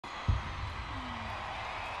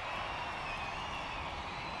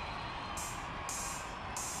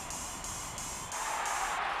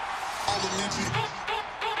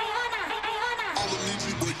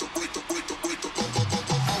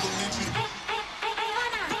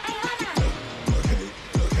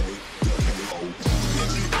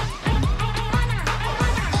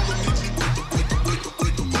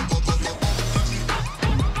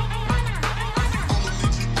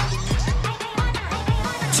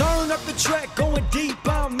Turn up the track, going deep,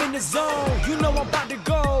 I'm in the zone. You know I'm about to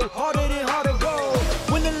go harder than harder go.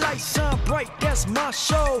 When the lights shine bright, that's my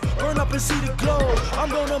show. Burn up and see the glow, I'm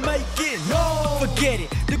gonna make it. No, forget it,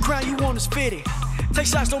 the crown you want is fitted. Take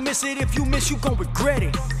shots, don't miss it. If you miss, you gon' regret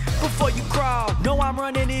it. Before you crawl, know I'm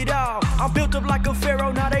running it all. I'm built up like a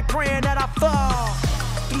pharaoh, now they praying that I fall.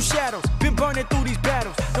 Through shadows, been burning through these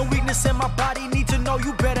battles. No weakness in my body, need to know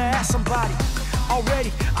you better ask somebody.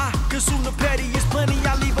 Already, I consume the petty, it's plenty,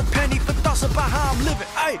 I leave a penny for thoughts about how I'm living.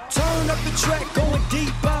 Ay, turn up the track, going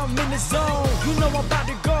deep, I'm in the zone. You know I'm about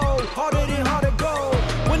to go, harder than harder go.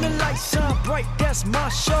 When the lights shine bright, that's my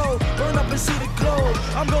show. Burn up and see the glow,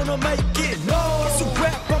 I'm gonna make it. No, it's a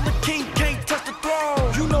rap, I'm the king, can't touch the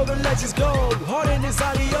throne. You know the legends go, harder than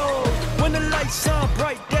audio. When the lights shine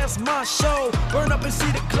bright, that's my show. Burn up and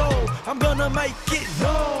see the glow, I'm gonna make it.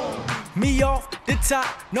 No, me off the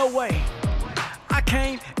top, no way. I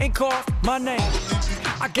came and called my name.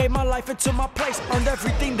 I gave my life into my place, earned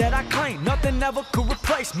everything that I claimed. Nothing ever could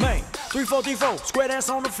replace me. 3-4-3-4, square dance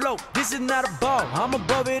on the floor. This is not a ball, I'm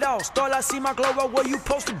above it all. Start, I see my glow, right where you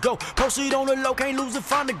supposed to go. Posted on the low, can't lose and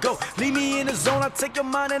find a go. Leave me in the zone, I take your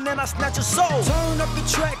mind and then I snatch your soul. Turn up the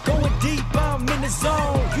track, going deep, I'm in the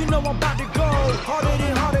zone. You know I'm about to go, harder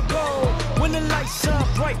than harder go. When the lights shine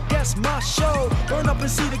bright, that's my show. Burn up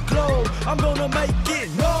and see the glow, I'm gonna make it.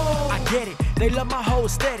 No, I get it, they love my whole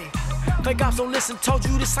aesthetic. Fake ops don't listen, told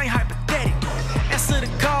you this ain't hypothetical. Answer the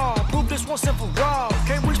call, prove this once and for all.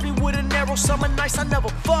 Can't reach me with an arrow, summer nights I never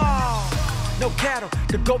fall. No cattle,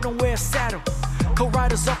 the goat don't wear a saddle.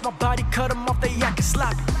 Co-riders off my body, cut them off, they acting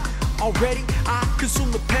sloppy. Already, I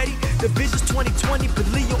consume the petty. The vision's 2020,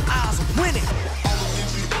 believe your eyes are winning.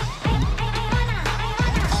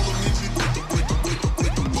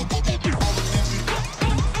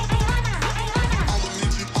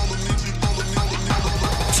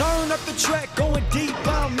 Turn up the track, going deep,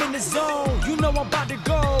 I'm in the zone. You know I'm about to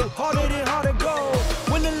go, harder than harder go.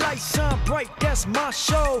 When the lights shine bright, that's my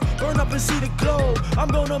show. Burn up and see the glow, I'm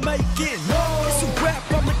gonna make it. No, it's a rap,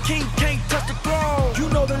 I'm the king, can't touch the throne. You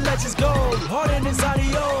know the legends go, harder than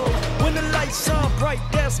audio. When the lights shine bright,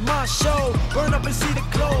 that's my show. Burn up and see the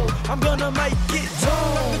glow, I'm gonna make it.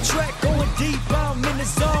 Turn up the track, going deep, I'm in the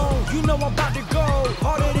zone. You know I'm about to go,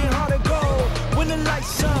 harder than harder go. When the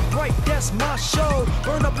lights shine bright, that's my show.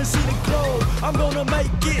 Burn up and see the glow, I'm gonna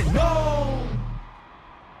make it. No.